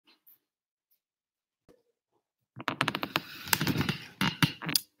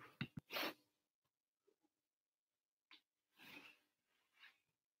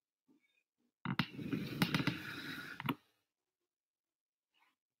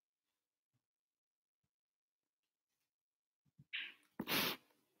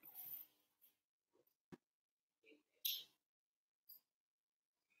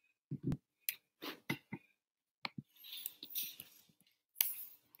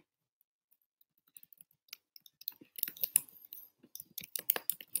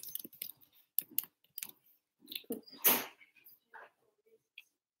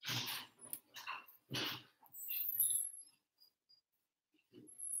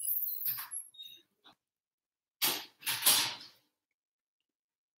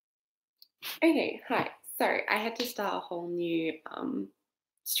Okay, hi. Sorry, I had to start a whole new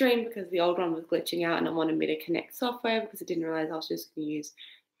stream because the old one was glitching out and it wanted me to connect software because I didn't realize I was just going to use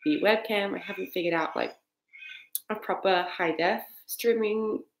the webcam. I haven't figured out like a proper high def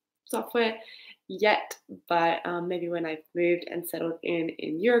streaming software yet, but maybe when I've moved and settled in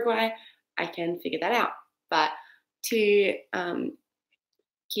Uruguay, I can figure that out. But to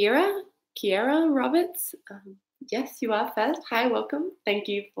Kiera Roberts. Yes, you are first. Hi, welcome. Thank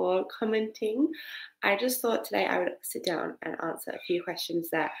you for commenting. I just thought today I would sit down and answer a few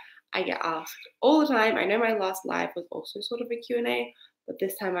questions that I get asked all the time. I know my last live was also sort of a Q&A, but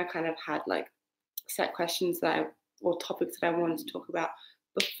this time I kind of had like set questions or topics that I wanted to talk about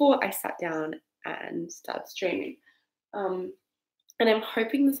before I sat down and started streaming. And I'm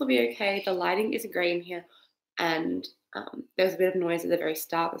hoping this will be okay. The lighting isn't great in here, and there was a bit of noise at the very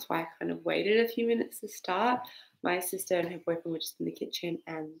start. That's why I kind of waited a few minutes to start. My sister and her boyfriend were just in the kitchen,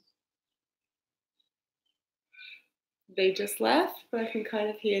 and they just left. But I can kind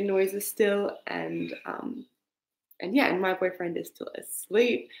of hear noises still, and yeah, and my boyfriend is still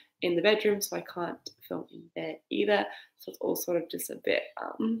asleep in the bedroom, so I can't film in there either. So it's all sort of just a bit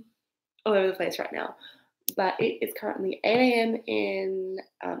all over the place right now. But it is currently 8 a.m. in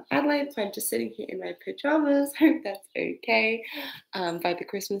Adelaide, so I'm just sitting here in my pajamas. Hope that's okay, by the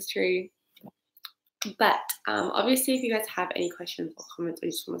Christmas tree. But obviously, if you guys have any questions or comments, or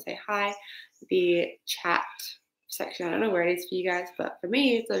you just want to say hi, the chat section, I don't know where it is for you guys, but for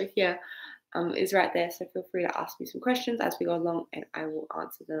me, it's over here, is right there. So feel free to ask me some questions as we go along, and I will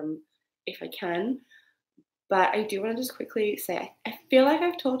answer them if I can. But I do want to just quickly say, I feel like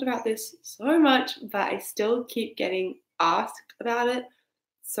I've talked about this so much, but I still keep getting asked about it.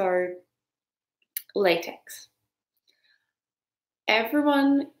 So, latex.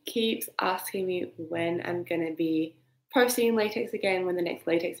 Everyone keeps asking me when I'm going to be posting latex again, when the next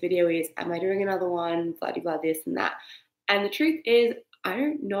latex video is. Am I doing another one? Blah, blah, this and that. And the truth is, I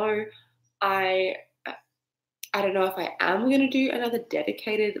don't know. I don't know if I am going to do another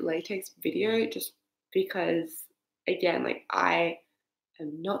dedicated latex video just because, again, like I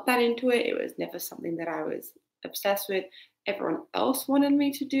am not that into it. It was never something that I was obsessed with. Everyone else wanted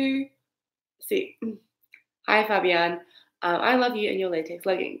me to do. See, hi Fabian. I love you and your latex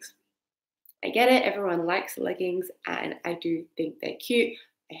leggings. I get it. Everyone likes leggings, and I do think they're cute.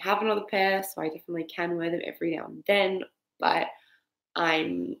 I have another pair, so I definitely can wear them every now and then. But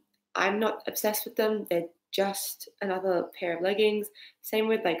I'm not obsessed with them. They're just another pair of leggings. Same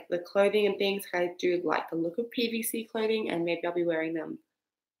with like the clothing and things. I do like the look of PVC clothing, and maybe I'll be wearing them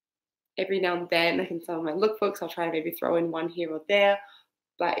every now and then. Like in some of my lookbooks, I'll try to maybe throw in one here or there,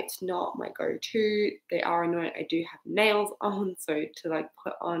 but it's not my go-to. They are annoying. I do have nails on, so to like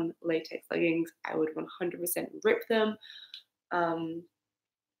put on latex leggings, I would 100% rip them. And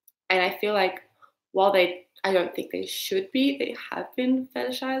I feel like while I don't think they should be, they have been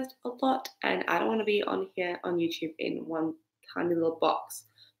fetishized a lot, and I don't want to be on here on YouTube in one tiny little box.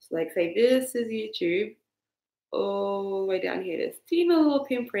 So like say this is YouTube, all the way down here, this teeny little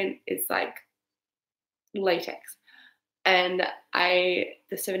pin print is like latex. And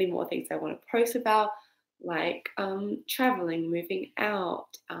there's so many more things I want to post about, like traveling, moving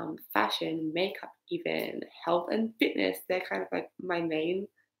out, fashion, makeup, even health and fitness. They're kind of like my main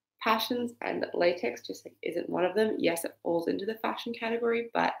passions, and latex just like isn't one of them. Yes, it falls into the fashion category,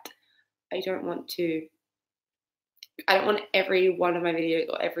 but I don't want every one of my videos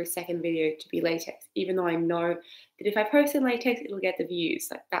or every second video to be latex, even though I know that if I post in latex, it'll get the views.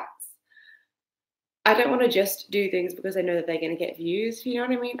 Like I don't want to just do things because I know that they're going to get views, if you know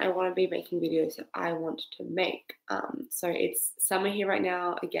what I mean. I want to be making videos that I want to make. So it's summer here right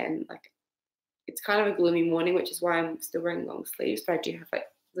now. Again, like it's kind of a gloomy morning, which is why I'm still wearing long sleeves, but I do have like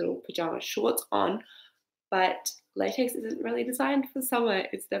little pajama shorts on. But latex isn't really designed for summer.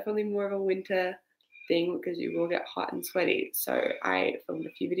 It's definitely more of a winter thing because you will get hot and sweaty. So I filmed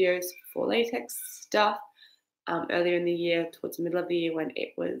a few videos for latex stuff earlier in the year, towards the middle of the year when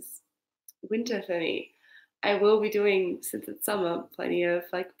it was winter for me. I will be doing, since it's summer, plenty of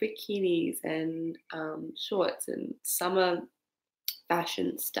like bikinis and shorts and summer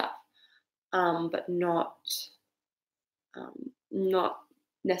fashion stuff, but not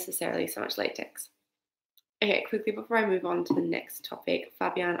necessarily so much latex. Okay, quickly before I move on to the next topic,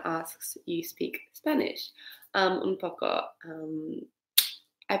 Fabian asks, you speak Spanish? Un poco.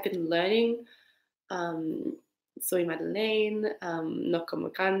 I've been learning. Soy Madeleine, no como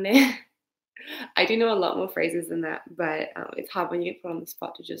carne. I do know a lot more phrases than that, but it's hard when you get put on the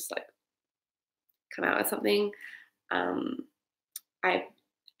spot to just like come out with something. I've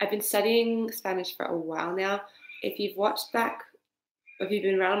been studying Spanish for a while now. If you've watched back if you've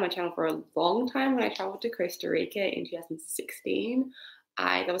been around on my channel for a long time, when I traveled to Costa Rica in 2016,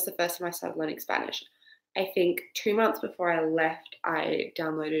 that was the first time I started learning Spanish. I think 2 months before I left, I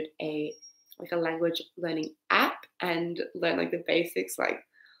downloaded a language learning app and learned like the basics, like,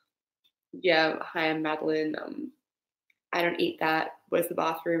 yeah, hi, I'm Madeline. I don't eat that. Where's the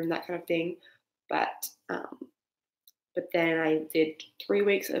bathroom? That kind of thing. But then I did 3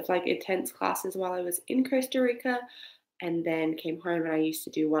 weeks of like intense classes while I was in Costa Rica, and then came home and I used to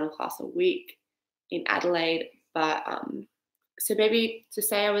do 1 class a week in Adelaide. But so maybe to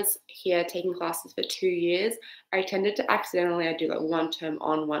say I was here taking classes for 2 years, I tended to accidentally, I do like 1 term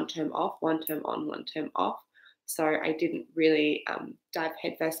on, 1 term off, 1 term on, 1 term off. So I didn't really dive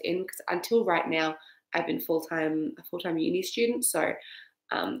headfirst in, because until right now, I've been a full-time uni student. So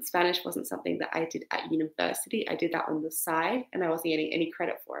Spanish wasn't something that I did at university. I did that on the side, and I wasn't getting any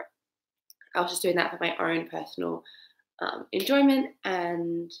credit for it. I was just doing that for my own personal enjoyment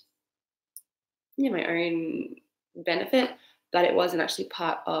and, yeah, my own benefit. But it wasn't actually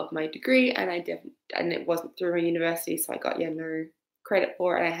part of my degree, and and it wasn't through my university, so I got no credit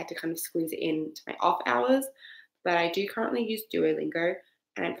for it, and I had to kind of squeeze it into my off hours. But I do currently use Duolingo,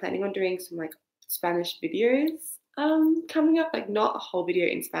 and I'm planning on doing some like Spanish videos coming up, like not a whole video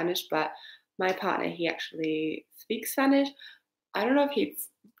in Spanish, but my partner, he actually speaks Spanish. I don't know if he'd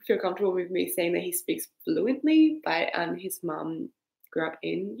feel comfortable with me saying that he speaks fluently, but his mum grew up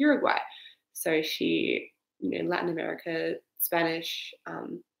in Uruguay, so she, Latin America, Spanish,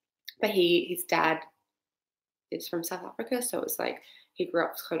 but his dad is from South Africa, so it's like he grew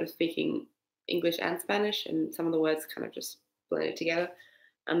up kind of speaking English and Spanish, and some of the words kind of just blended together.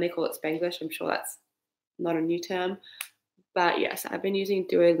 They call it Spanglish. I'm sure that's not a new term, but yes, I've been using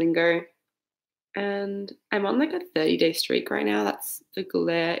Duolingo, and I'm on like a 30-day streak right now. The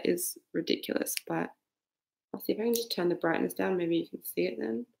glare is ridiculous, but I'll see if I can just turn the brightness down. Maybe you can see it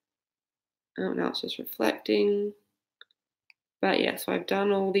then. Oh, now it's just reflecting. But yeah, so I've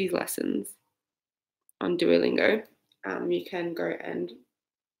done all these lessons on Duolingo. You can go and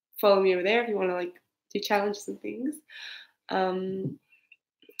follow me over there if you want to like do challenges and things.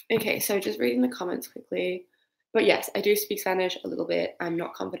 Okay, so just reading the comments quickly. But yes, I do speak Spanish a little bit. I'm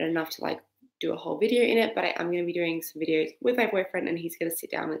not confident enough to like do a whole video in it, but I am going to be doing some videos with my boyfriend, and he's going to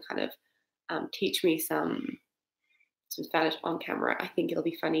sit down and kind of teach me some Spanish on camera. I think it'll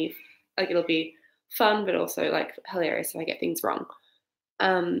be funny. Like, it'll be fun, but also like hilarious if I get things wrong.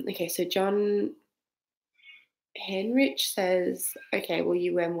 Okay, so John Henrich says, okay, will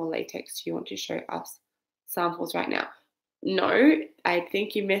you wear more latex? Do you want to show us samples right now? No, I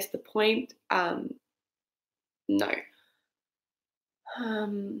think you missed the point. No.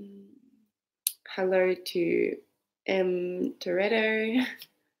 Hello to 𝓀𝓬𝓷𝓰.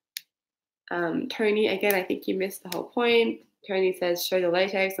 Tony, again, I think you missed the whole point. Tony says, show the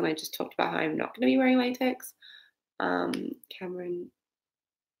latex, and I just talked about how I'm not going to be wearing latex. Cameron.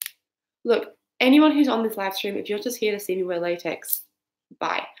 Look, anyone who's on this live stream, if you're just here to see me wear latex,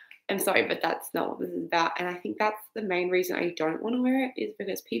 bye. I'm sorry, but that's not what this is about. And I think that's the main reason I don't want to wear it, is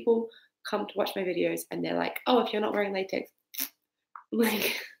because people come to watch my videos and they're like, oh, if you're not wearing latex,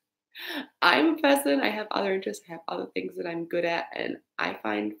 like, I'm a person, I have other interests, I have other things that I'm good at, and I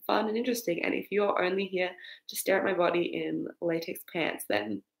find fun and interesting. And if you're only here to stare at my body in latex pants,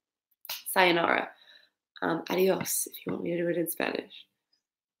 then sayonara. Adios, if you want me to do it in Spanish.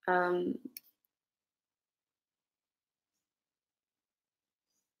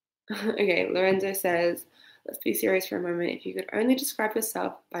 Okay, Lorenzo says, let's be serious for a moment. If you could only describe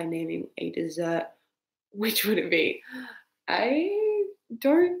yourself by naming a dessert, which would it be? I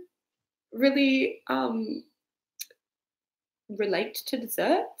don't really relate to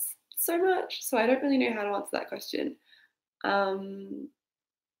desserts so much, so I don't really know how to answer that question.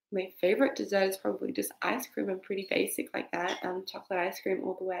 My favorite dessert is probably just ice cream. I'm pretty basic like that. Chocolate ice cream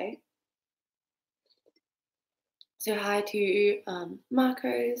all the way. So hi to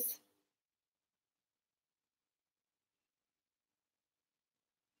Marcos.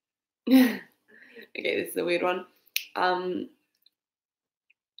 Okay, this is a weird one.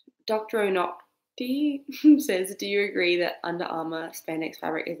 Dr. Onokti says, do you agree that Under Armour spandex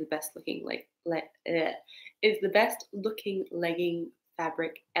fabric is the best looking legging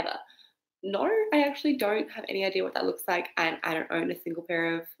fabric ever? No, I actually don't have any idea what that looks like, and I don't own a single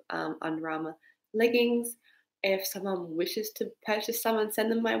pair of Under Armour leggings. If someone wishes to purchase some and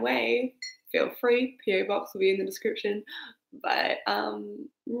send them my way, feel free. PO box will be in the description. But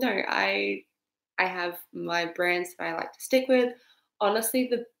no, I have my brands that I like to stick with. Honestly,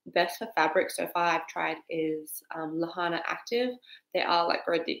 the best for fabric so far I've tried is 𝓀𝓪𝓻 Active. They are like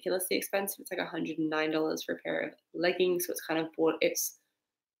ridiculously expensive. It's like $109 for a pair of leggings. So it's kind of bought.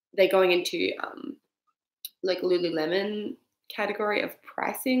 They're going into like Lululemon category of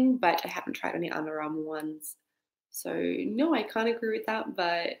pricing, but I haven't tried any Under Armour ones. So no, I can't agree with that.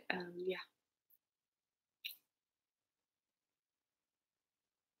 But yeah.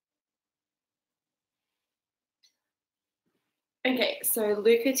 Okay, so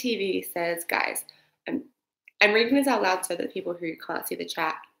Luca TV says, guys, I'm I'm reading this out loud so that people who can't see the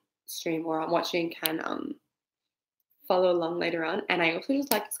chat stream or I'm watching can follow along later on. And I also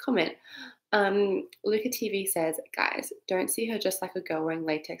just like this comment. Luca TV says, guys, don't see her just like a girl wearing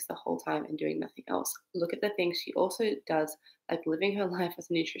latex the whole time and doing nothing else. Look at the things she also does, like living her life as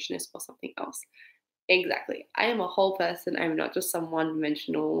a nutritionist or something else. Exactly. I am a whole person. I'm not just some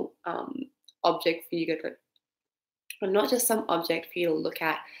one-dimensional object for you to. I'm not just some object for you to look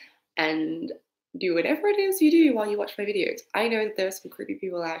at and do whatever it is you do while you watch my videos. I know that there's some creepy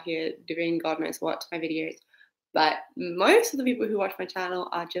people out here doing God knows what to my videos, but most of the people who watch my channel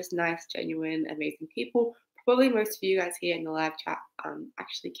are just nice, genuine, amazing people. Probably most of you guys here in the live chat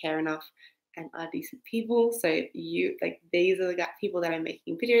actually care enough and are decent people. So you like these are the people that I'm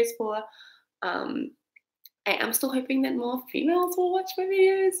making videos for. Um, I am still hoping that more females will watch my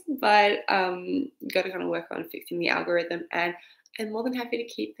videos, but got to kind of work on fixing the algorithm. And I'm more than happy to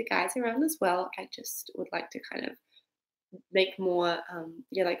keep the guys around as well. I just would like to kind of make more,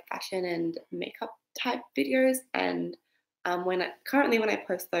 yeah, like fashion and makeup type videos. And currently when I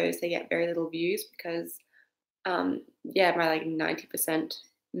post those, they get very little views because, yeah, my like 90%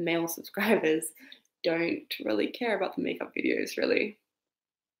 male subscribers don't really care about the makeup videos, really.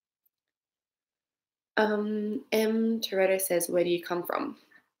 Toretto says, where do you come from?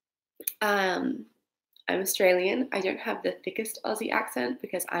 Um, I'm Australian. I don't have the thickest Aussie accent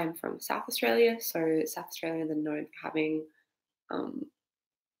because I'm from South Australia. So South Australians are known for having um,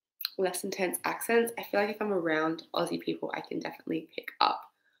 less intense accents. I feel like if I'm around Aussie people, I can definitely pick up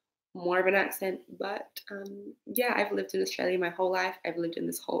more of an accent. But yeah, I've lived in Australia my whole life. I've lived in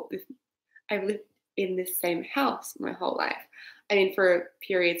this same house my whole life. I mean, for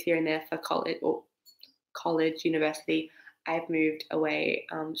periods here and there for college, university, I've moved away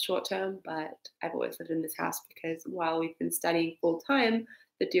short term, but I've always lived in this house because while we've been studying full time,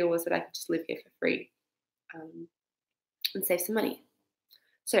 the deal was that I could just live here for free and save some money.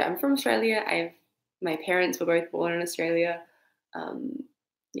 So I'm from Australia. My parents were both born in Australia. Um,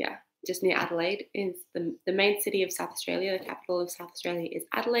 yeah, just near Adelaide is the main city of South Australia. The capital of South Australia is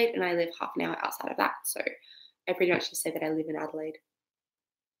Adelaide, and I live half an hour outside of that. So I pretty much just say that I live in Adelaide.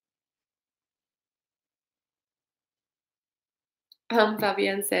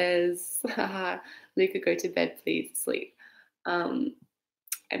 Fabienne says, Luca, go to bed, please, sleep. Um,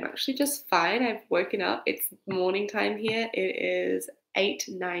 I'm actually just fine. I've woken up. It's morning time here. It is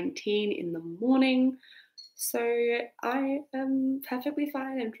 8:19 in the morning. So I am perfectly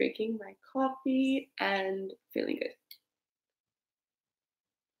fine. I'm drinking my coffee and feeling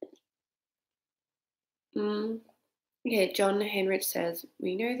good. Okay, John Henrich says,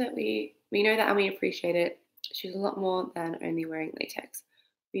 we know that and we appreciate it. She's a lot more than only wearing latex.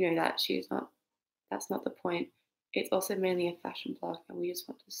 We know that that's not the point. It's also mainly a fashion blog and we just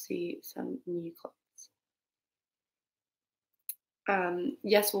want to see some new clothes.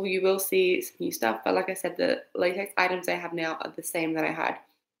 Yes, well, you will see some new stuff, but like I said, the latex items I have now are the same that I had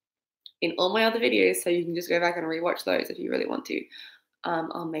in all my other videos, so you can just go back and rewatch those if you really want to.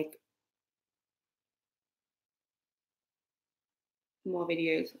 I'll make more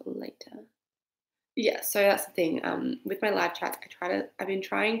videos later. Yeah, so that's the thing. With my live chats, I've been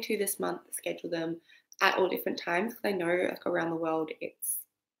trying to this month schedule them at all different times because I know like around the world it's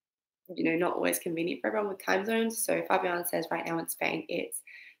not always convenient for everyone with time zones. So Fabian says right now in Spain it's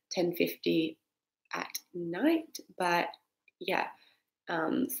 10:50 at night, but yeah,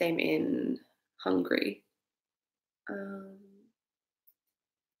 same in Hungary. Um,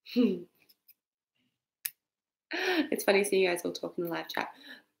 it's funny seeing you guys all talk in the live chat.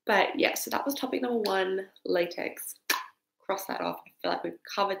 But yeah, so that was topic number 1, latex. Cross that off. I feel like we've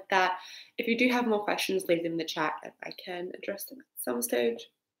covered that. If you do have more questions, leave them in the chat and I can address them at some stage.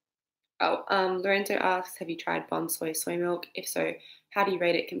 Oh, Lorenzo asks, have you tried Bonsoy soy milk? If so, how do you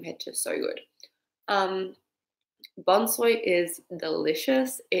rate it compared to So Good? Bonsoy is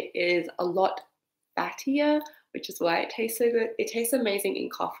delicious. It is a lot fattier, which is why it tastes so good. It tastes amazing in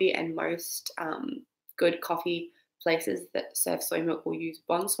coffee, and most good coffee places that serve soy milk will use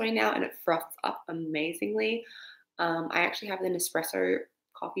Bonsoy now, and it froths up amazingly. I actually have an espresso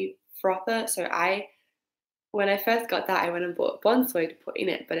coffee frother, so I when I first got that, I went and bought bonsai to put in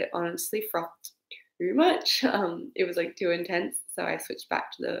it, but it honestly frothed too much. It was like too intense, so I switched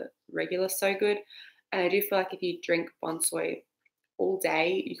back to the regular So Good. And I do feel like if you drink bonsai all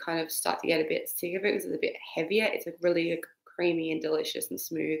day, you kind of start to get a bit sick of it because it's a bit heavier. It's like really like, creamy and delicious and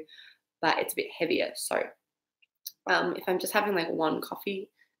smooth, but it's a bit heavier. So if I'm just having like one coffee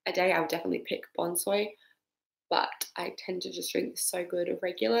a day, I would definitely pick bonsai. But I tend to just drink So Good. A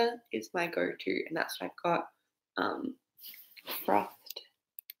regular is my go-to, and that's what I've got frothed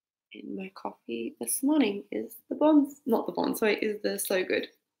in my coffee this morning. Is the not the bonsai, is the So Good.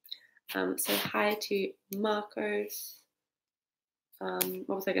 So hi to Marcos. What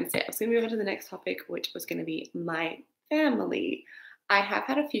was I going to say? I was going to move on to the next topic, which was going to be my family. I have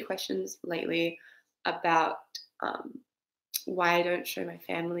had a few questions lately about why I don't show my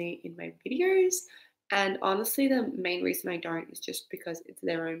family in my videos. And honestly, the main reason I don't is just because it's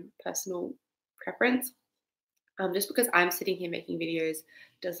their own personal preference. Just because I'm sitting here making videos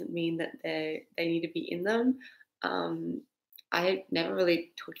doesn't mean that they need to be in them. I never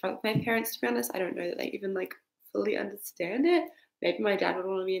really talked about with my parents, to be honest. I don't know that they even like fully understand it. Maybe my dad would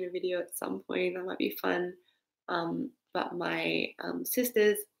want to be in a video at some point. That might be fun. But my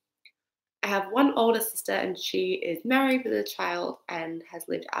sisters, I have one older sister, and she is married with a child and has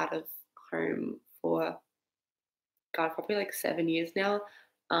lived out of home for God, probably like 7 years now,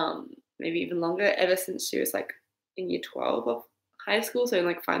 maybe even longer, ever since she was like in year 12 of high school. So in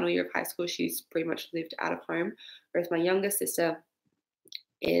like final year of high school, she's pretty much lived out of home. Whereas my younger sister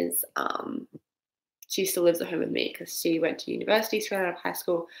is, she still lives at home with me because she went to university straight out of high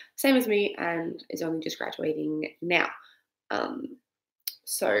school, same as me, and is only just graduating now. Um,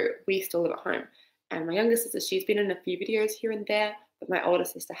 so we still live at home. And my younger sister, she's been in a few videos here and there, but my older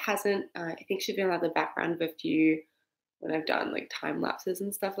sister hasn't. I think she's been on the background of a few when I've done like time lapses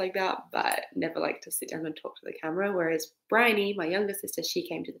and stuff like that, but never like to sit down and talk to the camera. Whereas Bryony, my younger sister, she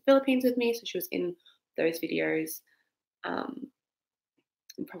came to the Philippines with me, so she was in those videos, and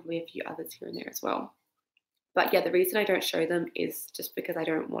probably a few others here and there as well. But yeah, the reason I don't show them is just because I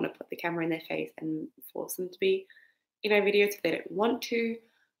don't want to put the camera in their face and force them to be in my videos if they don't want to.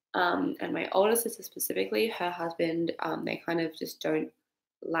 And my older sister specifically, her husband, they kind of just don't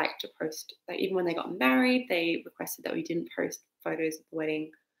like to post. Like even when they got married, they requested that we didn't post photos of the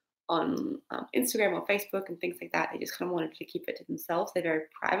wedding on Instagram or Facebook and things like that. They just kind of wanted to keep it to themselves. They're very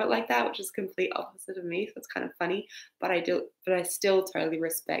private like that, which is complete opposite of me. So it's kind of funny. But I still totally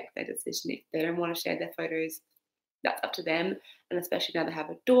respect their decision. If they don't want to share their photos, that's up to them. And especially now they have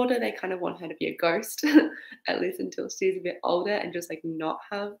a daughter, they kind of want her to be a ghost, at least until she's a bit older, and just like not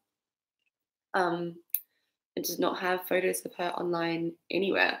have um and just not have photos of her online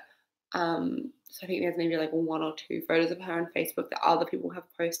anywhere. So I think there's maybe like one or two photos of her on Facebook that other people have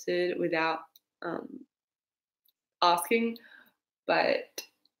posted without um, asking. But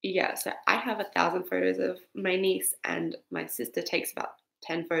yeah, so I have 1,000 photos of my niece, and my sister takes about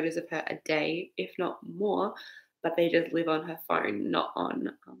 10 photos of her a day, if not more. But they just live on her phone, not on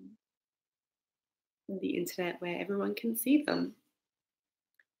the internet where everyone can see them.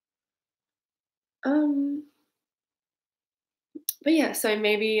 Um, But yeah, so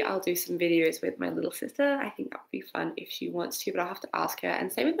maybe I'll do some videos with my little sister. I think that would be fun if she wants to, but I'll have to ask her.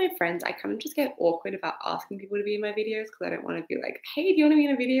 And same with my friends. I kind of just get awkward about asking people to be in my videos because I don't want to be like, hey, do you want to be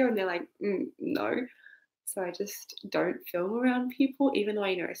in a video? And they're like, no. So I just don't film around people, even though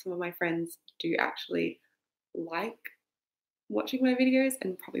I know some of my friends do actually like watching my videos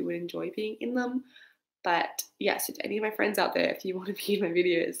and probably would enjoy being in them. But yes, to any of my friends out there, if you want to be in my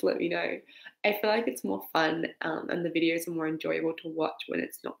videos, let me know. I feel like it's more fun, and the videos are more enjoyable to watch when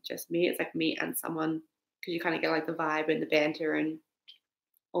it's not just me. It's like me and someone, because you kind of get like the vibe and the banter and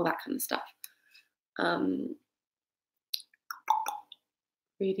all that kind of stuff. Um,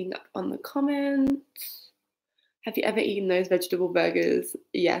 Reading up on the comments. Have you ever eaten those vegetable burgers?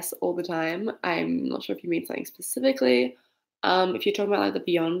 Yes, all the time. I'm not sure if you mean something specifically. If you're talking about like the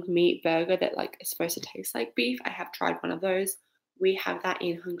Beyond Meat burger that like is supposed to taste like beef, I have tried one of those. We have that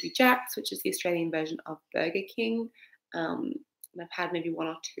in Hungry Jack's, which is the Australian version of Burger King. And I've had maybe one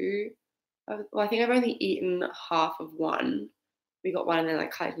or two. Well, I think I've only eaten half of one. We got one and then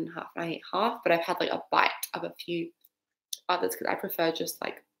like cut it in half, and I ate half. But I've had like a bite of a few others because I prefer just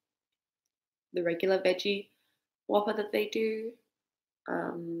like the regular veggie Whopper that they do.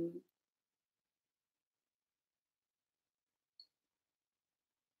 Um,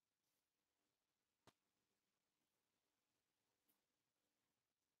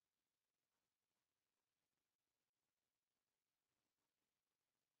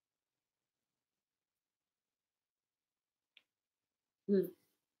 hmm.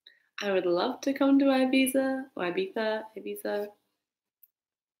 I would love to come to Ibiza or Ibiza.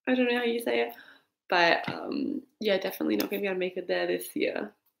 I don't know how you say it, but yeah, definitely not gonna be able to make it there this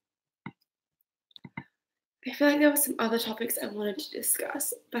year. I feel like there were some other topics I wanted to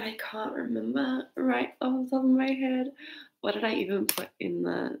discuss, but I can't remember right off the top of my head. What did I even put in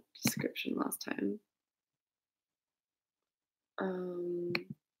the description last time? Um,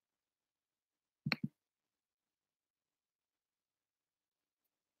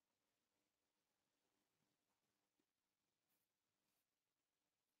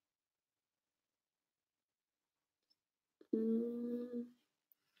 mm,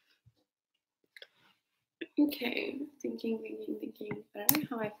 okay, thinking. I don't know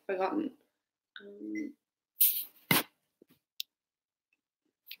how I've forgotten. Um,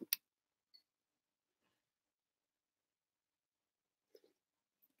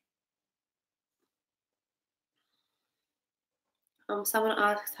 Someone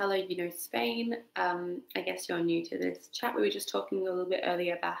asks, hello, you know Spain. I guess you're new to this chat. We were just talking a little bit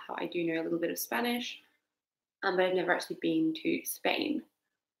earlier about how I do know a little bit of Spanish, but I've never actually been to Spain.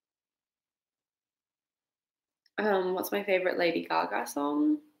 What's my favorite Lady Gaga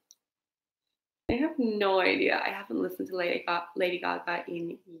song? I have no idea. I haven't listened to Lady Gaga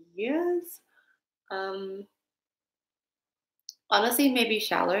in years. Um, Honestly, maybe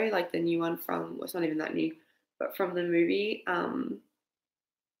Shallow, like the new one from, well, it's not even that new, but from the movie. I'm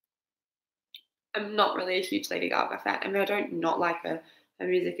not really a huge Lady Gaga fan. I mean, I don't not like her. Her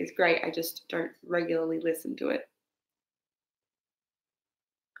music is great. I just don't regularly listen to it.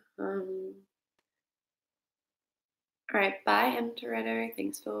 Um, all right, bye, 𝓀𝓱𝓪𝓽.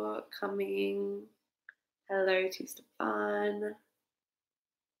 Thanks for coming. Hello to Stefan.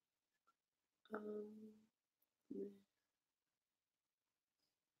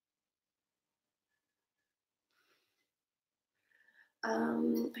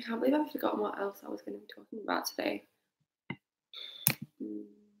 Um, I can't believe I've forgotten what else I was going to be talking about today.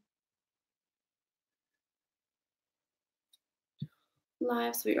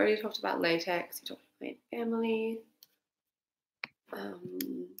 Live. So we already talked about latex. We talked about my family.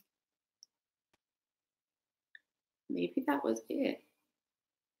 Maybe that was it.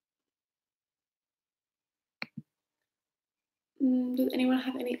 Does anyone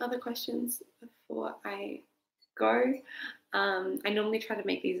have any other questions before I go? I normally try to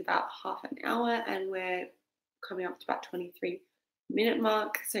make these about half an hour, and we're coming up to about 23-minute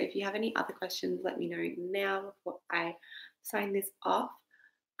mark. So if you have any other questions, let me know now before I sign this off.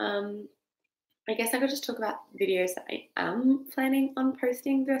 I guess I could just talk about videos that I am planning on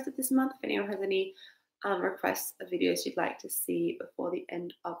posting the rest of this month. If anyone has any requests of videos you'd like to see before the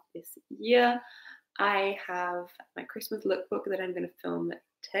end of this year, I have my Christmas lookbook that I'm going to film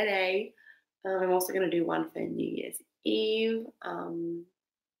today. I'm also going to do one for New Year's Eve. Hi,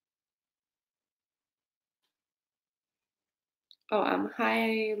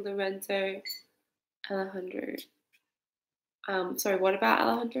 𝓯𝓲𝓷𝓰. Sorry, what about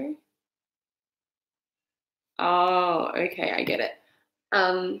Alejandro? Oh, okay, I get it.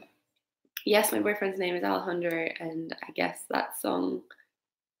 Yes, my boyfriend's name is Alejandro, and I guess that song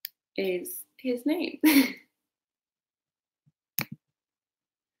is his name.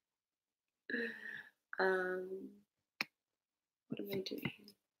 What am I doing?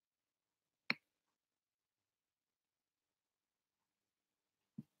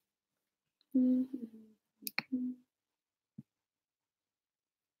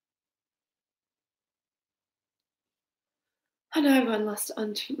 I know everyone lost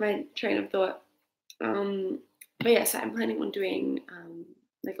on my train of thought. But yeah, so I'm planning on doing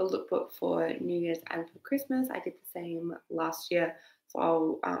like a lookbook for New Year's and for Christmas. I did the same last year,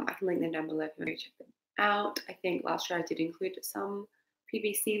 so I can link them down below if you want to check them out. I think last year I did include some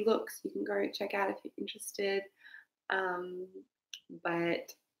PVC looks. You can go check out if you're interested.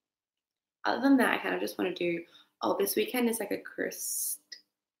 But other than that, I kind of just want to do. Oh, this weekend is like a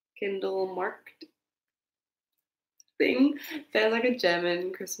Kindle marked thing. There's like a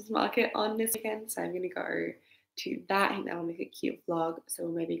German Christmas market on this weekend, so I'm gonna go to that. I think that'll make a cute vlog. So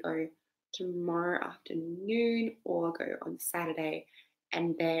we'll maybe go tomorrow afternoon or go on Saturday.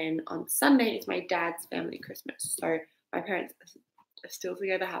 And then on Sunday is my dad's family Christmas. So my parents are still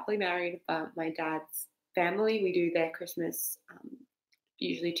together, happily married, but my dad's family, we do their Christmas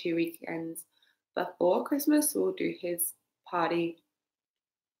usually 2 weekends before Christmas. So we'll do his party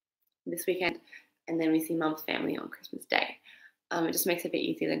this weekend, and then we see mum's family on Christmas Day. It just makes it a bit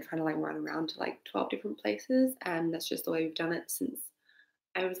easier than trying to like run around to like 12 different places, and that's just the way we've done it since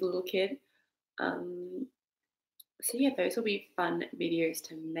I was a little kid. So yeah, those will be fun videos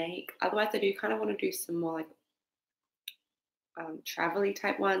to make. Otherwise, I do kind of want to do some more like travel-y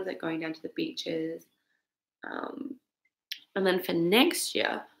type ones, like going down to the beaches. And then for next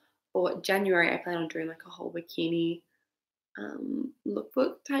year, or January, I plan on doing like a whole bikini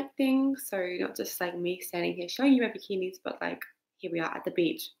lookbook type thing. So not just like me standing here showing you my bikinis, but like here we are at the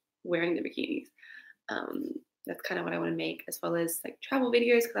beach wearing the bikinis. That's kind of what I want to make, as well as like travel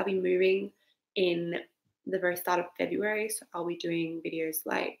videos, because I'll be moving in the very start of February. So I'll be doing videos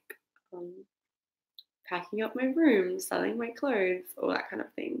like packing up my room, selling my clothes, all that kind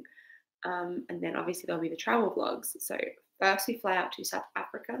of thing. And then obviously there'll be the travel vlogs. So first we fly out to South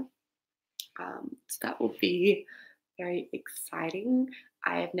Africa. So that will be very exciting.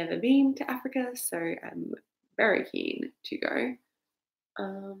 I have never been to Africa, so I'm very keen to go.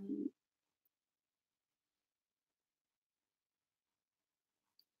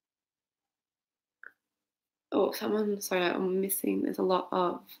 Oh, sorry, I'm missing. There's a lot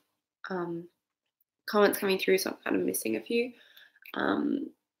of comments coming through, so I'm kind of missing a few.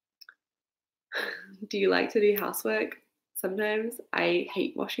 Do you like to do housework? Sometimes I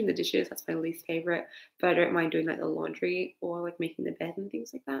hate washing the dishes. That's my least favorite, but I don't mind doing like the laundry or like making the bed and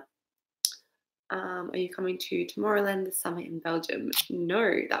things like that. Are you coming to Tomorrowland this summer in Belgium?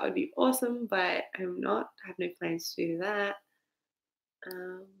 No, that would be awesome, but I'm not. I have no plans to do that.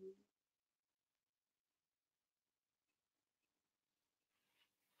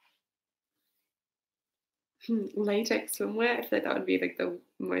 Latex swimwear. I feel like that would be like the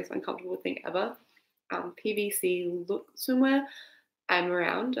most uncomfortable thing ever. PVC look swimwear. I'm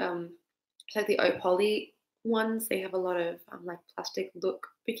around. It's like the Opoly ones. They have a lot of like plastic look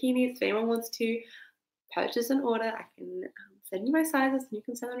bikinis. If anyone wants to purchase an order, I can send you my sizes and you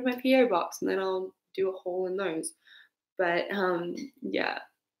can send them to my PO box, and then I'll do a haul in those. But yeah,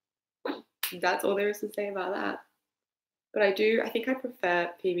 that's all there is to say about that. But I think I prefer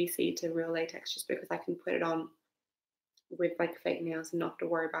PVC to real latex, just because I can put it on with like fake nails and not have to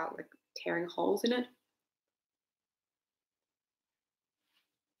worry about like tearing holes in it.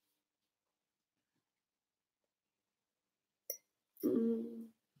 Mm.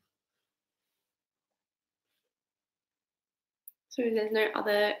 So there's no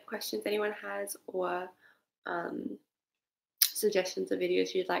other questions anyone has, or um, suggestions of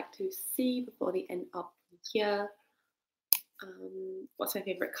videos you'd like to see before the end of the year. What's my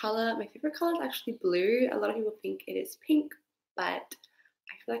favorite color? My favorite color is actually blue. A lot of people think it is pink, but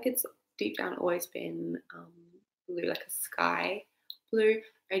I feel like it's deep down always been blue, like a sky blue.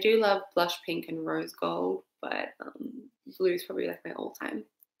 I do love blush pink and rose gold, but blue is probably like my all-time.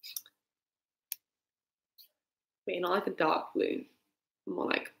 But not like a dark blue, more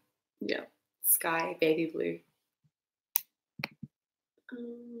like, yeah, sky baby blue.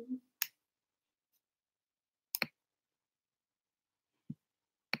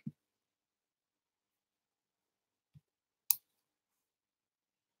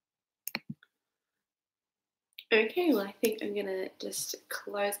 Okay, well, I think I'm gonna just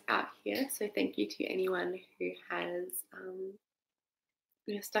close out here. So thank you to anyone who has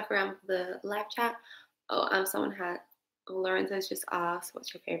stuck around for the live chat. Oh, Lorenzo's just asked,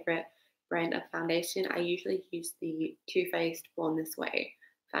 what's your favorite brand of foundation? I usually use the Too Faced Born This Way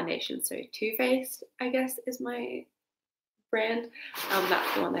foundation. So Too Faced, I guess, is my brand.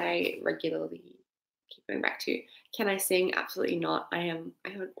 That's the one that I regularly keep going back to. Can I sing? Absolutely not. I have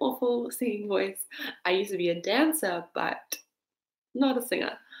an awful singing voice. I used to be a dancer, but not a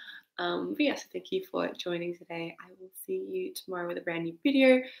singer. But yes, thank you for joining today. I will see you tomorrow with a brand new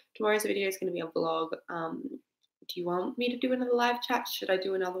video. Tomorrow's video is going to be a vlog. Do you want me to do another live chat? Should I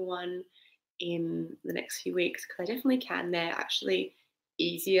do another one in the next few weeks? Because I definitely can. They're actually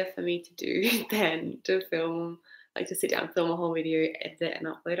easier for me to do than to film, like to sit down, film a whole video, edit it, and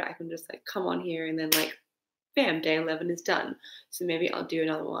upload it. I can just like come on here and then like, bam, day 11 is done. So maybe I'll do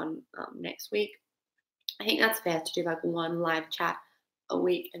another one next week. I think that's fair to do like one live chat a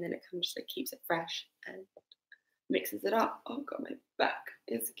week, and then it kind of just like keeps it fresh and mixes it up. Oh god, my back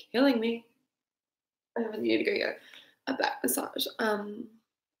is killing me. I really need to go get a back massage.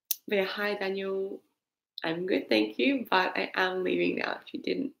 But yeah, hi Daniel. I'm good, thank you. But I am leaving now. If you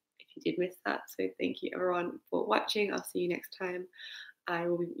did miss that, so thank you everyone for watching. I'll see you next time. I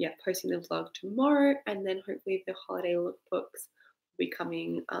will be posting the vlog tomorrow, and then hopefully the holiday lookbooks will be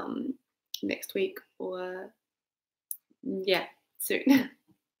coming next week, or soon.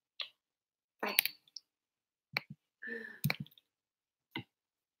 Bye.